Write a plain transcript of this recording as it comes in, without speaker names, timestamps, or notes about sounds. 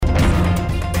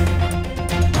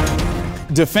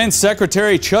Defense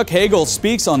Secretary Chuck Hagel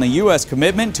speaks on the U.S.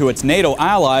 commitment to its NATO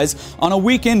allies on a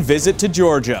weekend visit to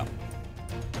Georgia.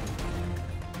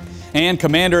 And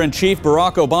Commander-in-Chief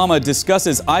Barack Obama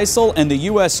discusses ISIL and the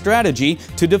U.S. strategy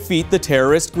to defeat the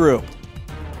terrorist group.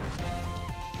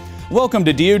 Welcome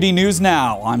to DoD News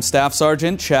Now. I'm Staff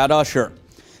Sergeant Chad Usher.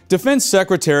 Defense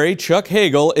Secretary Chuck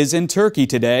Hagel is in Turkey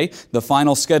today, the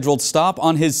final scheduled stop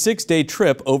on his 6-day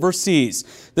trip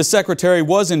overseas. The Secretary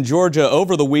was in Georgia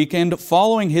over the weekend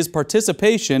following his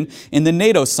participation in the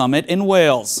NATO summit in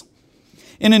Wales.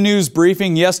 In a news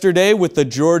briefing yesterday with the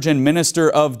Georgian Minister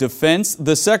of Defense,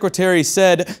 the Secretary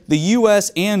said the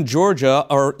U.S. and Georgia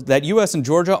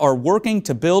are working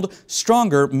to build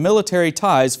stronger military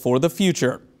ties for the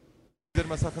future.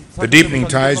 The deepening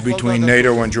ties between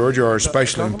NATO and Georgia are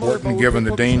especially important given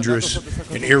the dangerous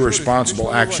and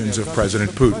irresponsible actions of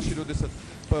President Putin.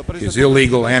 His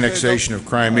illegal annexation of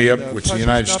Crimea, which the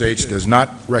United States does not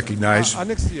recognize,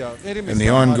 and the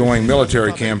ongoing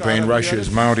military campaign Russia is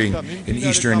mounting in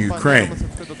eastern Ukraine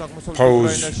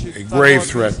pose a grave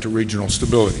threat to regional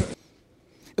stability.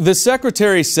 The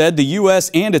Secretary said the U.S.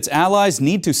 and its allies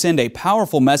need to send a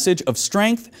powerful message of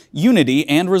strength, unity,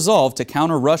 and resolve to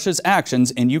counter Russia's actions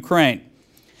in Ukraine.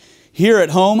 Here at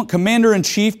home,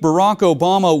 Commander-in-Chief Barack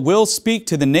Obama will speak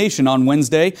to the nation on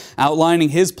Wednesday, outlining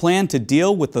his plan to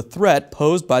deal with the threat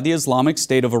posed by the Islamic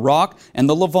State of Iraq and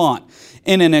the Levant.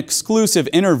 In an exclusive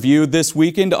interview this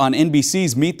weekend on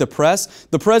NBC's Meet the Press,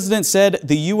 the president said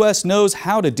the U.S. knows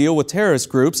how to deal with terrorist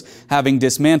groups, having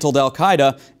dismantled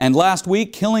al-Qaeda and last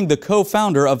week killing the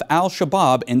co-founder of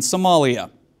al-Shabaab in Somalia.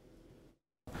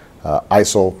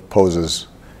 ISIL poses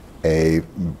a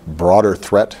broader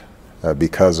threat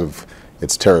because of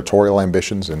its territorial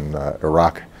ambitions in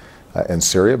Iraq and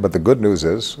Syria. But the good news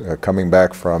is, coming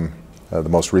back from the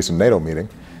most recent NATO meeting,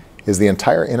 is the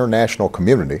entire international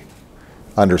community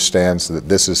understands that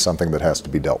this is something that has to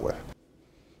be dealt with.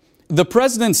 The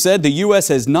president said the U.S.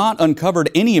 has not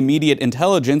uncovered any immediate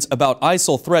intelligence about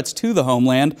ISIL threats to the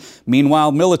homeland.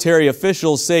 Meanwhile, military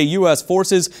officials say U.S.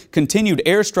 forces continued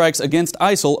airstrikes against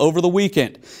ISIL over the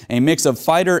weekend. A mix of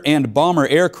fighter and bomber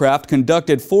aircraft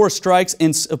conducted 4 strikes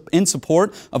in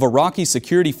support of Iraqi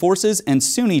security forces and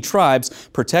Sunni tribes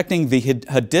protecting the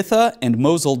Haditha and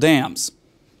Mosul dams.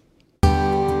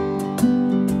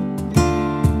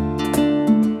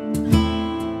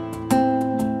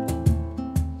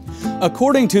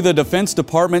 According to the Defense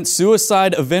Department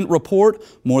Suicide Event Report,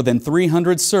 more than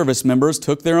 300 service members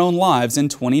took their own lives in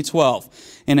 2012.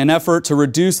 In an effort to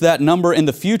reduce that number in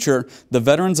the future, the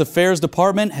Veterans Affairs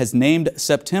Department has named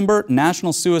September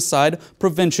National Suicide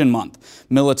Prevention Month.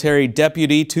 Military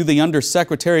Deputy to the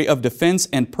Undersecretary of Defense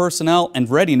and Personnel and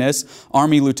Readiness,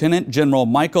 Army Lieutenant General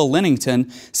Michael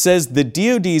Lennington, says the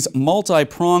DoD's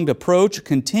multi-pronged approach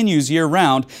continues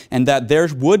year-round and that there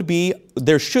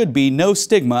should be no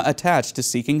stigma attached to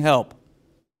seeking help.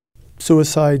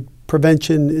 Suicide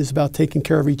prevention is about taking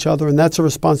care of each other, and that's a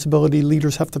responsibility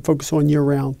leaders have to focus on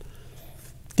year-round,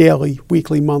 daily,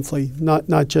 weekly, monthly,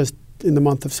 not just in the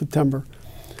month of September.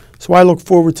 So I look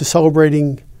forward to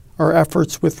celebrating our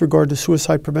efforts with regard to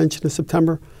suicide prevention in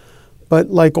September, but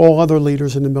like all other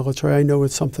leaders in the military, I know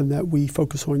it's something that we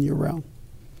focus on year-round.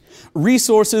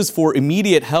 Resources for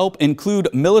immediate help include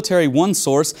Military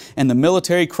OneSource and the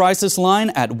Military Crisis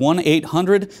Line at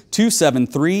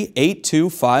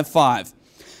 1-800-273-8255.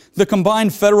 The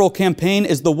combined federal campaign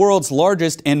is the world's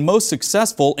largest and most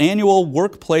successful annual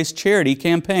workplace charity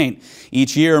campaign.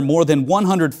 Each year, more than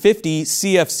 150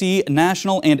 CFC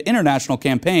national and international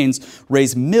campaigns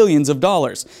raise millions of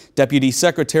dollars. Deputy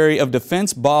Secretary of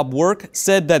Defense Bob Work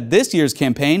said that this year's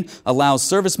campaign allows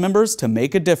service members to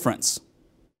make a difference.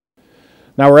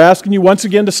 Now we're asking you once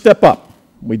again to step up.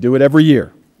 We do it every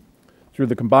year. Through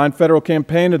the combined federal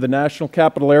campaign of the National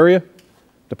Capital Area,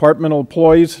 departmental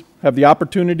employees have the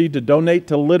opportunity to donate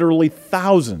to literally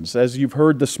thousands, as you've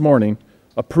heard this morning,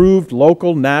 approved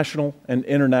local, national, and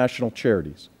international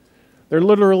charities. There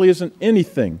literally isn't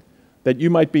anything that you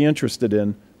might be interested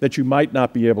in that you might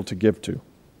not be able to give to.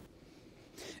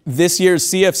 This year's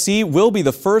CFC will be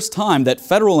the first time that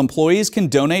federal employees can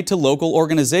donate to local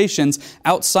organizations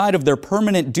outside of their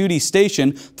permanent duty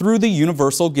station through the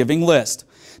Universal Giving List.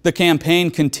 The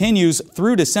campaign continues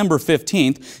through December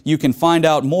 15th. You can find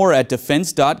out more at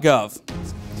defense.gov.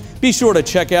 Be sure to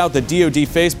check out the DoD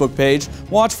Facebook page.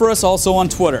 Watch for us also on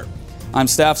Twitter. I'm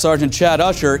Staff Sergeant Chad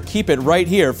Usher. Keep it right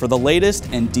here for the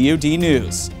latest in DoD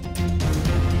news.